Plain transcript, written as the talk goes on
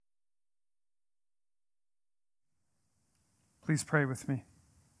Please pray with me.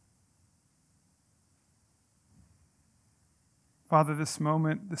 Father, this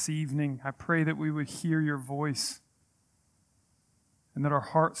moment, this evening, I pray that we would hear your voice and that our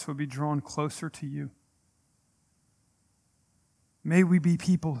hearts would be drawn closer to you. May we be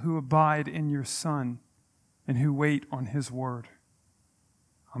people who abide in your Son and who wait on his word.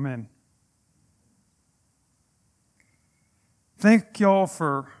 Amen. Thank y'all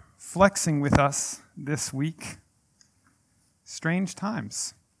for flexing with us this week. Strange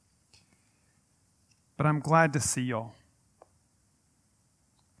times. But I'm glad to see y'all.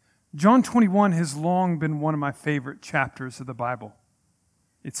 John 21 has long been one of my favorite chapters of the Bible.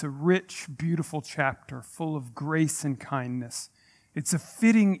 It's a rich, beautiful chapter full of grace and kindness. It's a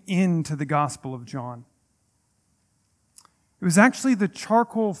fitting end to the Gospel of John. It was actually the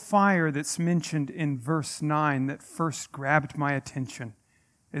charcoal fire that's mentioned in verse 9 that first grabbed my attention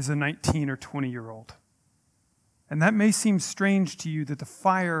as a 19 or 20-year-old. And that may seem strange to you that the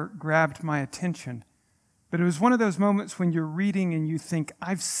fire grabbed my attention, but it was one of those moments when you're reading and you think,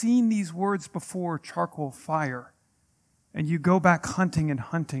 I've seen these words before, charcoal fire. And you go back hunting,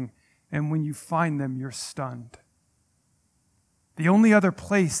 and when you find them, you're stunned. The only other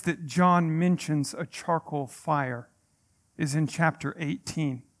place that John mentions a charcoal fire is in chapter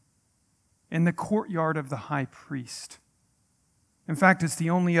 18, in the courtyard of the high priest. In fact, it's the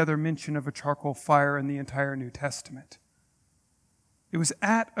only other mention of a charcoal fire in the entire New Testament. It was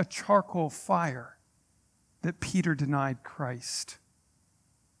at a charcoal fire that Peter denied Christ.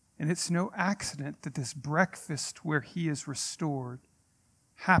 And it's no accident that this breakfast where he is restored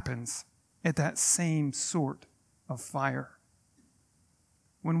happens at that same sort of fire.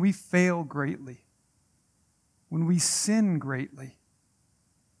 When we fail greatly, when we sin greatly,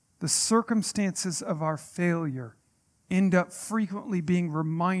 the circumstances of our failure end up frequently being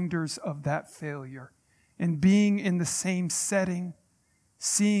reminders of that failure. And being in the same setting,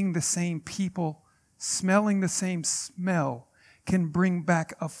 seeing the same people, smelling the same smell can bring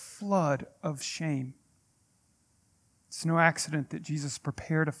back a flood of shame. It's no accident that Jesus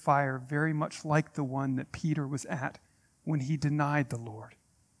prepared a fire very much like the one that Peter was at when he denied the Lord,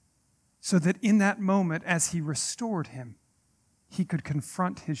 so that in that moment, as he restored him, he could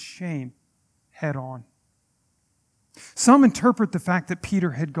confront his shame head on. Some interpret the fact that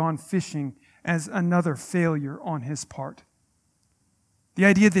Peter had gone fishing as another failure on his part. The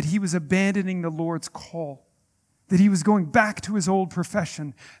idea that he was abandoning the Lord's call, that he was going back to his old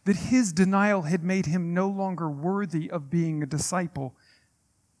profession, that his denial had made him no longer worthy of being a disciple.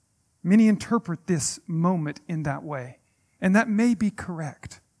 Many interpret this moment in that way, and that may be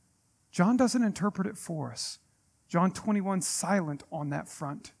correct. John doesn't interpret it for us. John 21's silent on that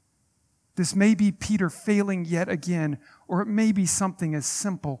front. This may be Peter failing yet again, or it may be something as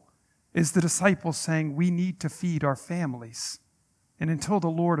simple as the disciples saying, we need to feed our families. And until the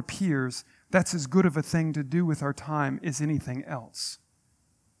Lord appears, that's as good of a thing to do with our time as anything else.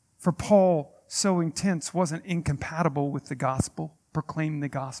 For Paul, sowing tents wasn't incompatible with the gospel, proclaiming the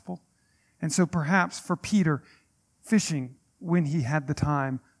gospel. And so perhaps for Peter, fishing when he had the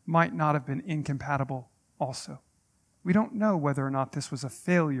time might not have been incompatible also. We don't know whether or not this was a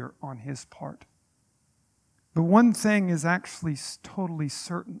failure on his part. But one thing is actually totally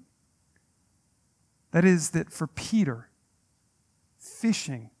certain. That is that for Peter,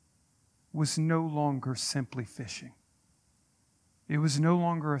 fishing was no longer simply fishing. It was no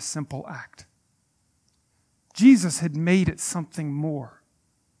longer a simple act. Jesus had made it something more.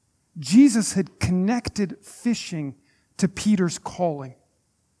 Jesus had connected fishing to Peter's calling.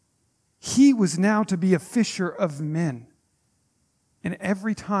 He was now to be a fisher of men. And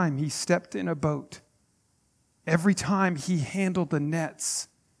every time he stepped in a boat, every time he handled the nets,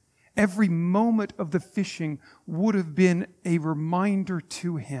 every moment of the fishing would have been a reminder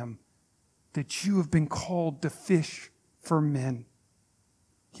to him that you have been called to fish for men.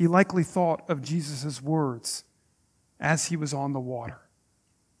 He likely thought of Jesus' words as he was on the water.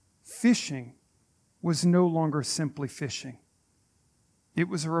 Fishing was no longer simply fishing. It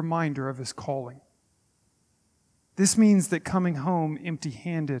was a reminder of his calling. This means that coming home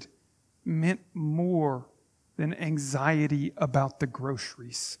empty-handed meant more than anxiety about the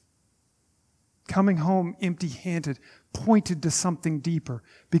groceries. Coming home empty-handed pointed to something deeper,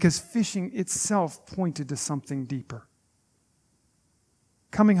 because fishing itself pointed to something deeper.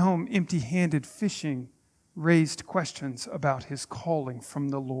 Coming home empty-handed fishing raised questions about his calling from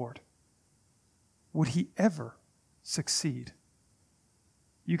the Lord. Would he ever succeed?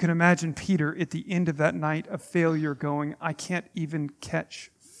 You can imagine Peter at the end of that night of failure going, I can't even catch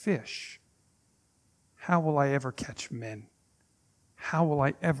fish. How will I ever catch men? How will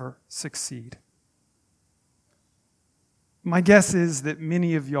I ever succeed? My guess is that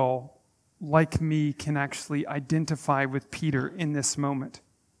many of y'all, like me, can actually identify with Peter in this moment.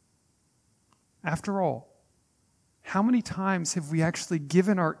 After all, how many times have we actually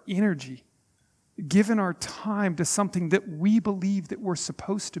given our energy, given our time to something that we believe that we're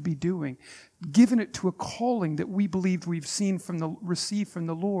supposed to be doing, given it to a calling that we believed we've received from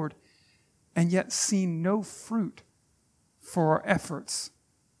the Lord, and yet seen no fruit for our efforts?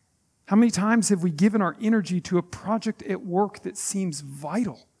 How many times have we given our energy to a project at work that seems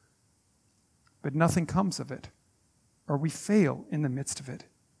vital, but nothing comes of it, or we fail in the midst of it?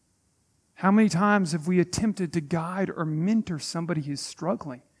 How many times have we attempted to guide or mentor somebody who's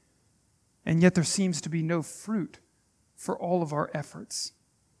struggling, and yet there seems to be no fruit for all of our efforts?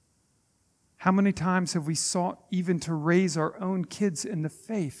 How many times have we sought even to raise our own kids in the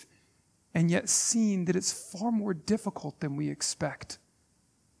faith, and yet seen that it's far more difficult than we expect?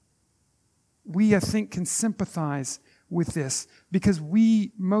 We, I think, can sympathize with this because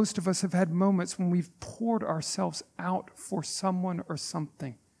most of us have had moments when we've poured ourselves out for someone or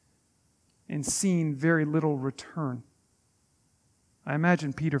something and seen very little return. I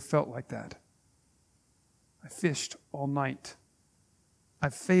imagine Peter felt like that. I fished all night. I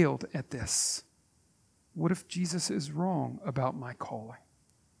failed at this. What if Jesus is wrong about my calling?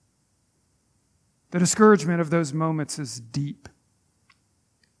 The discouragement of those moments is deep.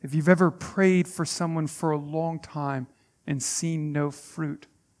 If you've ever prayed for someone for a long time and seen no fruit,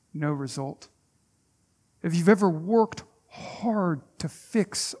 no result. If you've ever worked hard to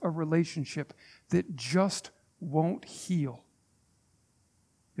fix a relationship that just won't heal.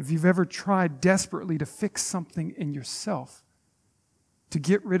 If you've ever tried desperately to fix something in yourself, to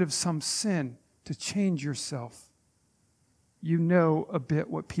get rid of some sin, to change yourself, you know a bit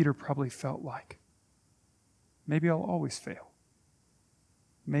what Peter probably felt like. Maybe I'll always fail.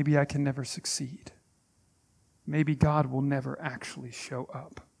 Maybe I can never succeed. Maybe God will never actually show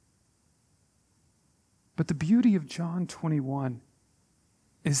up. But the beauty of John 21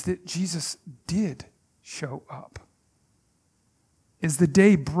 is that Jesus did show up. As the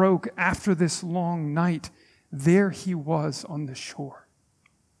day broke after this long night, there he was on the shore.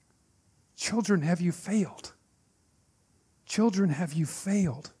 Children, have you failed? Children, have you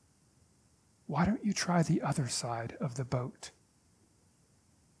failed? Why don't you try the other side of the boat?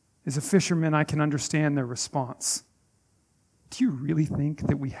 As a fisherman, I can understand their response. Do you really think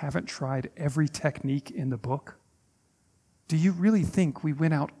that we haven't tried every technique in the book? Do you really think we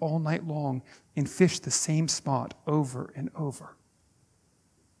went out all night long and fished the same spot over and over?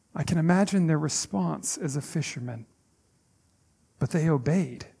 I can imagine their response as a fisherman. But they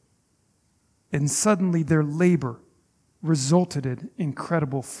obeyed. And suddenly their labor resulted in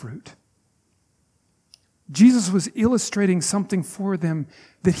incredible fruit. Jesus was illustrating something for them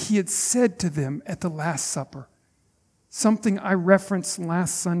that he had said to them at the Last Supper, something I referenced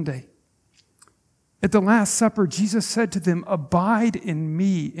last Sunday. At the Last Supper, Jesus said to them, "Abide in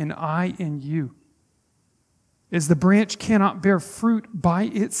me and I in you. As the branch cannot bear fruit by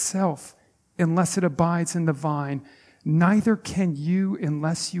itself unless it abides in the vine, neither can you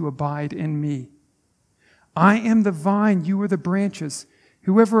unless you abide in me. I am the vine, you are the branches.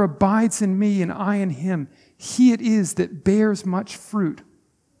 Whoever abides in me and I in him, he it is that bears much fruit.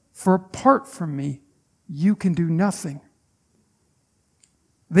 For apart from me, you can do nothing."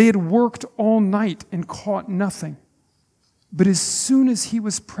 They had worked all night and caught nothing. But as soon as he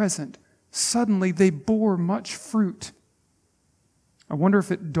was present, suddenly they bore much fruit. I wonder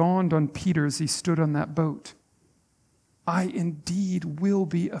if it dawned on Peter as he stood on that boat. I indeed will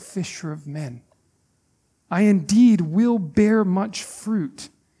be a fisher of men. I indeed will bear much fruit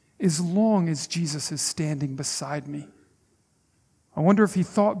as long as Jesus is standing beside me. I wonder if he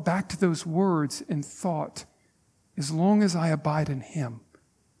thought back to those words and thought, as long as I abide in him,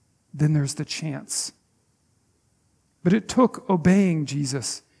 then there's the chance. But it took obeying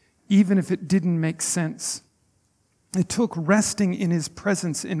Jesus, even if it didn't make sense. It took resting in his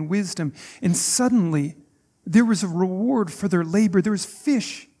presence and wisdom, and suddenly there was a reward for their labor. There was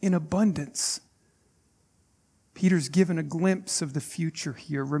fish in abundance. Peter's given a glimpse of the future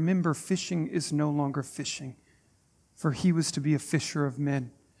here. Remember, fishing is no longer fishing, for he was to be a fisher of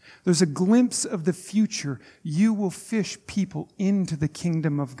men. There's a glimpse of the future. You will fish people into the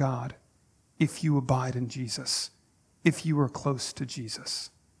kingdom of God if you abide in Jesus, if you are close to Jesus.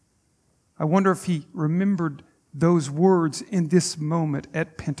 I wonder if he remembered those words in this moment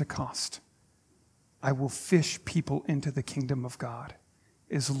at Pentecost. I will fish people into the kingdom of God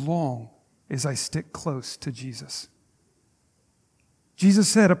as long as I stick close to Jesus. Jesus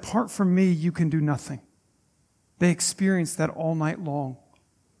said, apart from me, you can do nothing. They experienced that all night long.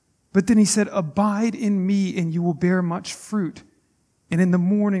 But then he said, abide in me and you will bear much fruit. And in the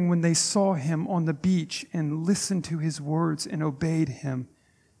morning when they saw him on the beach and listened to his words and obeyed him,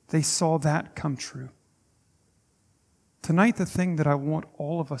 they saw that come true. Tonight, the thing that I want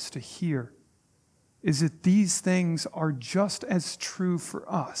all of us to hear is that these things are just as true for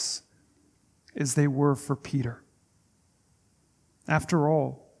us as they were for Peter. After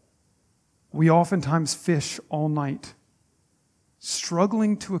all, we oftentimes fish all night,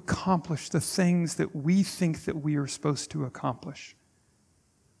 struggling to accomplish the things that we think that we are supposed to accomplish.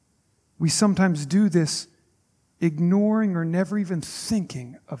 We sometimes do this ignoring or never even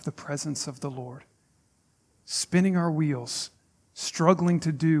thinking of the presence of the Lord, spinning our wheels, struggling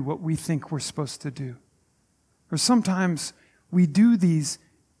to do what we think we're supposed to do. Or sometimes we do these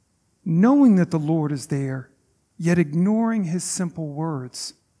knowing that the Lord is there, yet ignoring his simple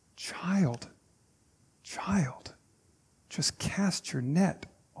words. Child, just cast your net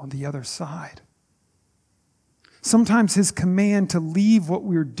on the other side. Sometimes his command to leave what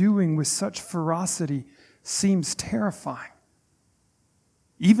we're doing with such ferocity seems terrifying.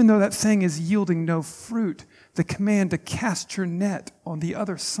 Even though that thing is yielding no fruit, the command to cast your net on the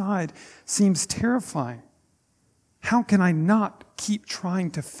other side seems terrifying. How can I not keep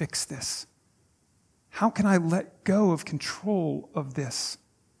trying to fix this? How can I let go of control of this?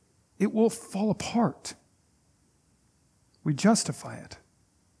 It will fall apart. We justify it.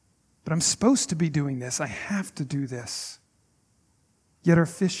 But I'm supposed to be doing this. I have to do this. Yet our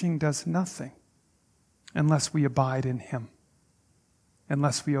fishing does nothing unless we abide in him,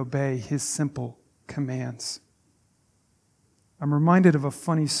 unless we obey his simple commands. I'm reminded of a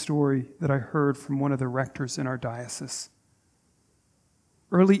funny story that I heard from one of the rectors in our diocese.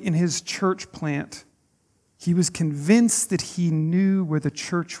 Early in his church plant, he was convinced that he knew where the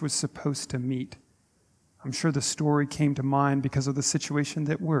church was supposed to meet. I'm sure the story came to mind because of the situation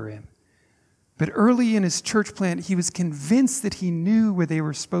that we're in. But early in his church plant, he was convinced that he knew where they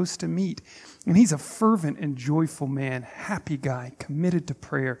were supposed to meet. And he's a fervent and joyful man, happy guy, committed to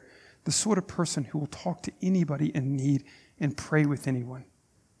prayer, the sort of person who will talk to anybody in need and pray with anyone.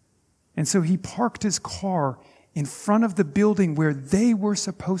 And so he parked his car in front of the building where they were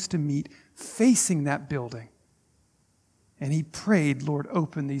supposed to meet, facing that building. And he prayed, Lord,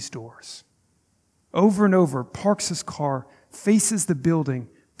 open these doors. Over and over, parks his car, faces the building,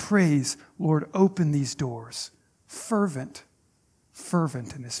 prays, Lord, open these doors. Fervent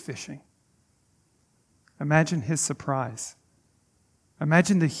in his fishing. Imagine his surprise.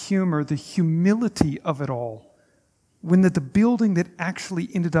 Imagine the humor, the humility of it all, when the building that actually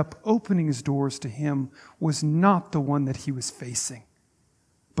ended up opening his doors to him was not the one that he was facing,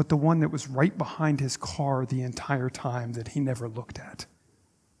 but the one that was right behind his car the entire time that he never looked at.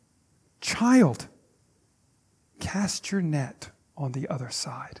 Child, cast your net on the other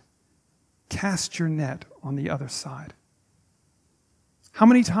side. Cast your net on the other side. How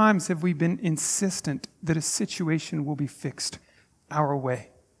many times have we been insistent that a situation will be fixed our way?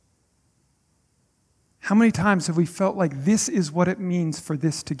 How many times have we felt like this is what it means for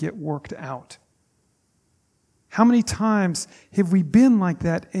this to get worked out? How many times have we been like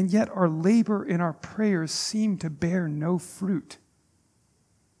that, and yet our labor and our prayers seem to bear no fruit?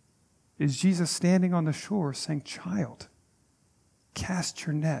 Is Jesus standing on the shore saying, child, cast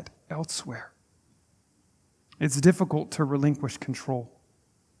your net elsewhere? It's difficult to relinquish control.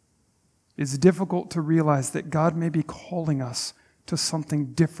 It's difficult to realize that God may be calling us to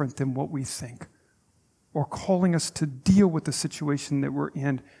something different than what we think, or calling us to deal with the situation that we're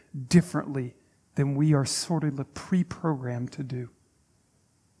in differently than we are sort of pre-programmed to do.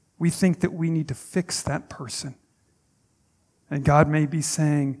 We think that we need to fix that person. And God may be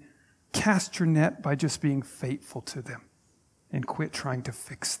saying, cast your net by just being faithful to them and quit trying to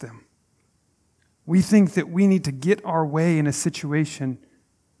fix them. We think that we need to get our way in a situation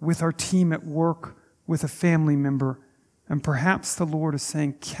with our team at work, with a family member, and perhaps the Lord is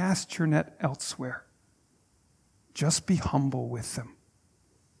saying, cast your net elsewhere. Just be humble with them.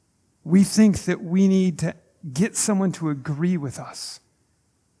 We think that we need to get someone to agree with us.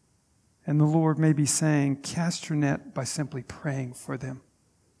 And the Lord may be saying, cast your net by simply praying for them.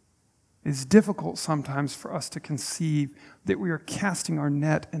 It's difficult sometimes for us to conceive that we are casting our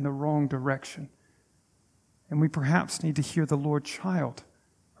net in the wrong direction. And we perhaps need to hear the Lord, child,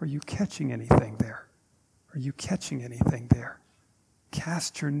 are you catching anything there? Are you catching anything there?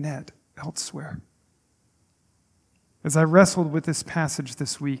 Cast your net elsewhere. As I wrestled with this passage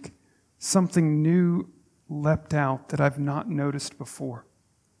this week, something new leapt out that I've not noticed before.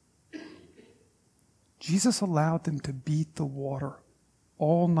 Jesus allowed them to beat the water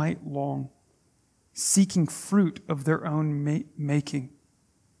all night long, seeking fruit of their own making.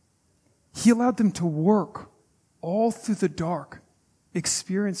 He allowed them to work all through the dark,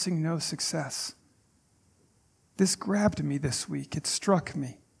 experiencing no success. This grabbed me this week. It struck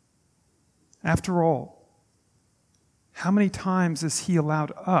me. After all, how many times has He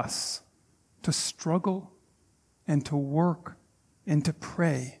allowed us to struggle and to work and to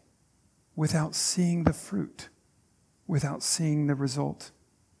pray without seeing the fruit, without seeing the result?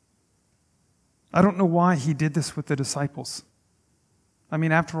 I don't know why He did this with the disciples. I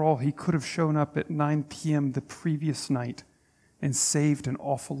mean, after all, He could have shown up at 9 p.m. the previous night and saved an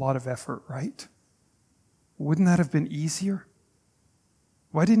awful lot of effort, right? Wouldn't that have been easier?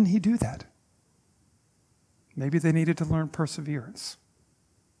 Why didn't He do that? Maybe they needed to learn perseverance.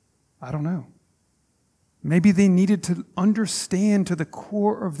 I don't know. Maybe they needed to understand to the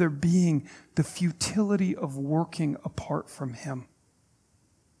core of their being the futility of working apart from Him.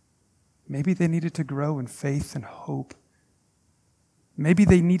 Maybe they needed to grow in faith and hope. Maybe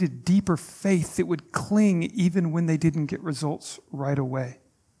they needed deeper faith that would cling even when they didn't get results right away.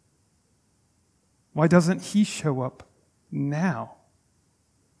 Why doesn't He show up now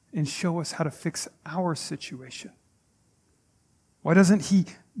and show us how to fix our situation? Why doesn't He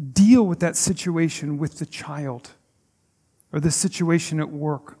deal with that situation with the child, or the situation at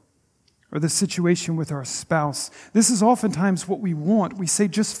work, or the situation with our spouse? This is oftentimes what we want. We say,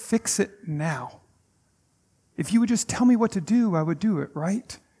 just fix it now. If you would just tell me what to do, I would do it,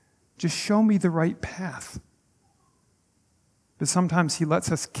 right? Just show me the right path. But sometimes He lets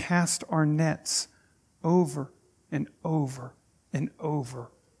us cast our nets over and over and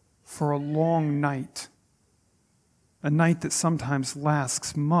over for a long night. A night that sometimes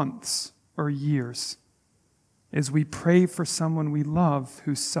lasts months or years, as we pray for someone we love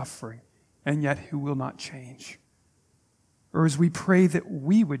who's suffering and yet who will not change. Or as we pray that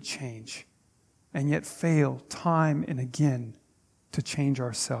we would change and yet fail time and again to change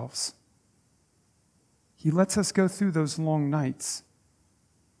ourselves. He lets us go through those long nights.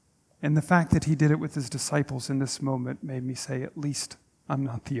 And the fact that He did it with His disciples in this moment made me say, at least I'm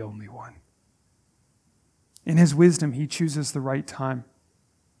not the only one. In His wisdom, He chooses the right time.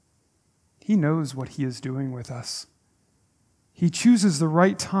 He knows what He is doing with us. He chooses the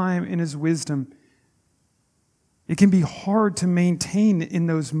right time in His wisdom. It can be hard to maintain in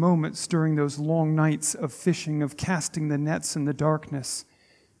those moments during those long nights of fishing, of casting the nets in the darkness.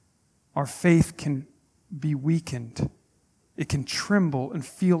 Our faith can be weakened. It can tremble and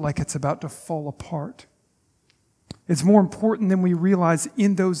feel like it's about to fall apart. It's more important than we realize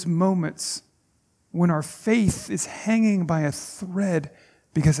in those moments when our faith is hanging by a thread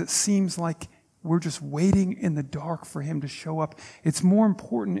because it seems like we're just waiting in the dark for Him to show up. It's more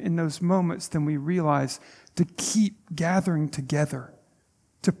important in those moments than we realize to keep gathering together,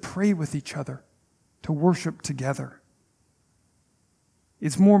 to pray with each other, to worship together.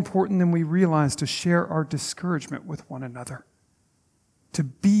 It's more important than we realize to share our discouragement with one another, to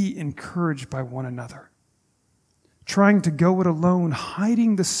be encouraged by one another. Trying to go it alone,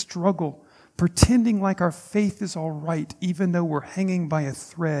 hiding the struggle, pretending like our faith is all right, even though we're hanging by a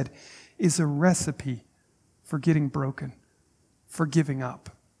thread, is a recipe for getting broken, for giving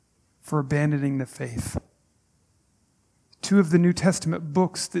up, for abandoning the faith. Two of the New Testament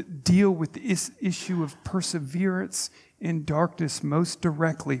books that deal with this issue of perseverance in darkness most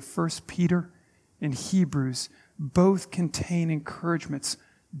directly, 1 Peter and Hebrews, both contain encouragements.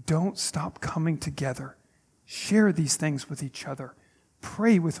 Don't stop coming together. Share these things with each other.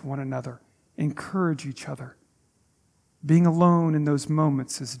 Pray with one another. Encourage each other. Being alone in those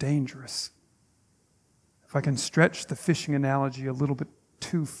moments is dangerous. If I can stretch the fishing analogy a little bit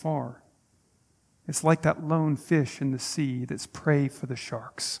too far, it's like that lone fish in the sea that's prey for the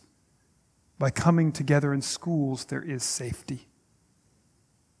sharks. By coming together in schools, there is safety.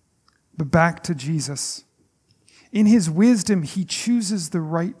 But back to Jesus. In His wisdom, He chooses the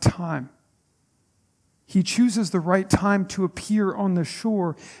right time. He chooses the right time to appear on the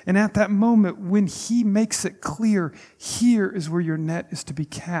shore. And at that moment, when He makes it clear, here is where your net is to be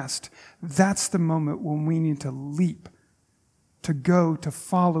cast, that's the moment when we need to leap, to go, to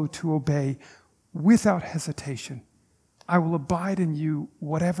follow, to obey, without hesitation. I will abide in you,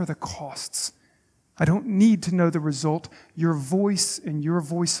 whatever the costs. I don't need to know the result. Your voice and your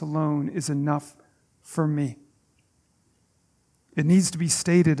voice alone is enough for me. It needs to be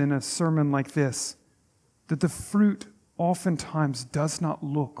stated in a sermon like this, that the fruit oftentimes does not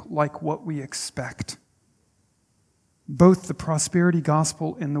look like what we expect. Both the prosperity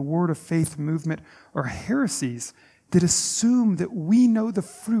gospel and the word of faith movement are heresies that assume that we know the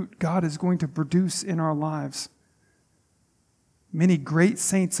fruit God is going to produce in our lives. Many great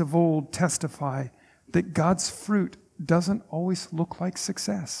saints of old testify that God's fruit doesn't always look like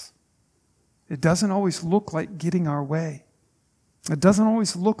success. It doesn't always look like getting our way. It doesn't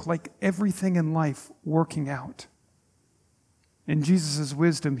always look like everything in life working out. In Jesus'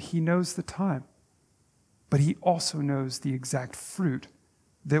 wisdom, he knows the time, but he also knows the exact fruit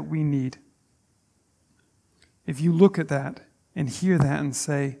that we need. If you look at that and hear that and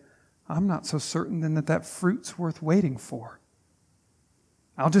say, I'm not so certain then that fruit's worth waiting for.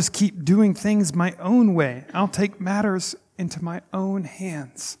 I'll just keep doing things my own way. I'll take matters into my own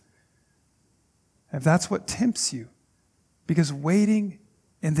hands. If that's what tempts you, because waiting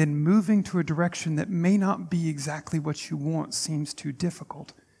and then moving to a direction that may not be exactly what you want seems too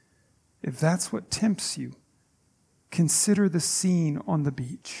difficult, if that's what tempts you, consider the scene on the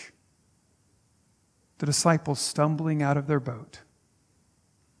beach. The disciples stumbling out of their boat,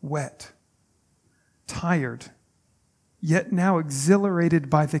 wet, tired, yet now exhilarated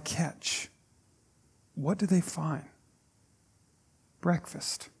by the catch. What do they find?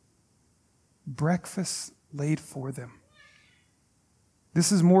 Breakfast. Breakfast laid for them.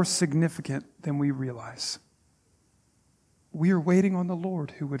 This is more significant than we realize. We are waiting on the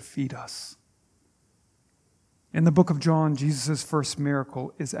Lord who would feed us. In the book of John, Jesus' first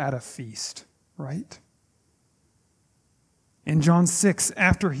miracle is at a feast, right? In John 6,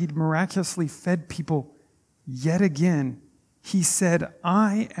 after he'd miraculously fed people yet again, he said,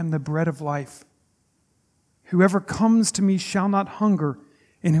 I am the bread of life. Whoever comes to me shall not hunger,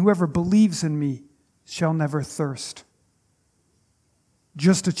 and whoever believes in me shall never thirst.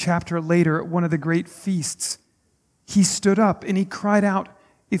 Just a chapter later, at one of the great feasts, he stood up and he cried out,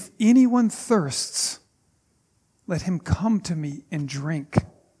 if anyone thirsts, let him come to me and drink.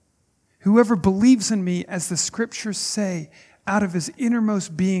 Whoever believes in me, as the scriptures say, out of his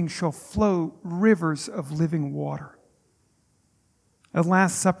innermost being shall flow rivers of living water. At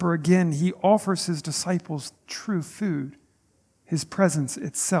Last Supper again, he offers his disciples true food, his presence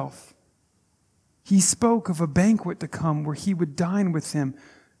itself. He spoke of a banquet to come where he would dine with them.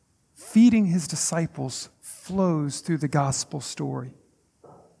 Feeding his disciples flows through the gospel story.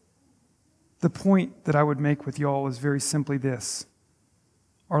 The point that I would make with y'all is very simply this.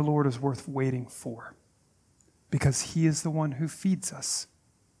 Our Lord is worth waiting for because he is the one who feeds us.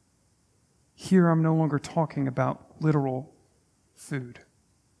 Here I'm no longer talking about literal food,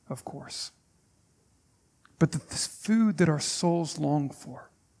 of course, but the food that our souls long for.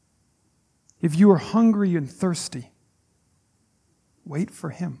 If you are hungry and thirsty, wait for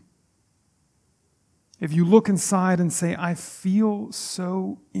him. If you look inside and say, I feel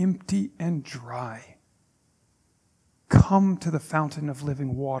so empty and dry, come to the fountain of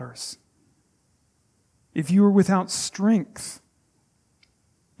living waters. If you are without strength,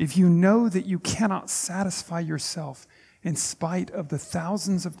 if you know that you cannot satisfy yourself in spite of the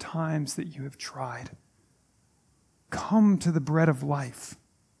thousands of times that you have tried, come to the bread of life.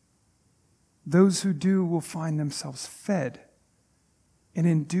 Those who do will find themselves fed, and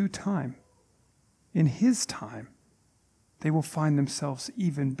in due time, in his time, they will find themselves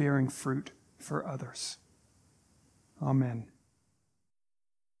even bearing fruit for others. Amen.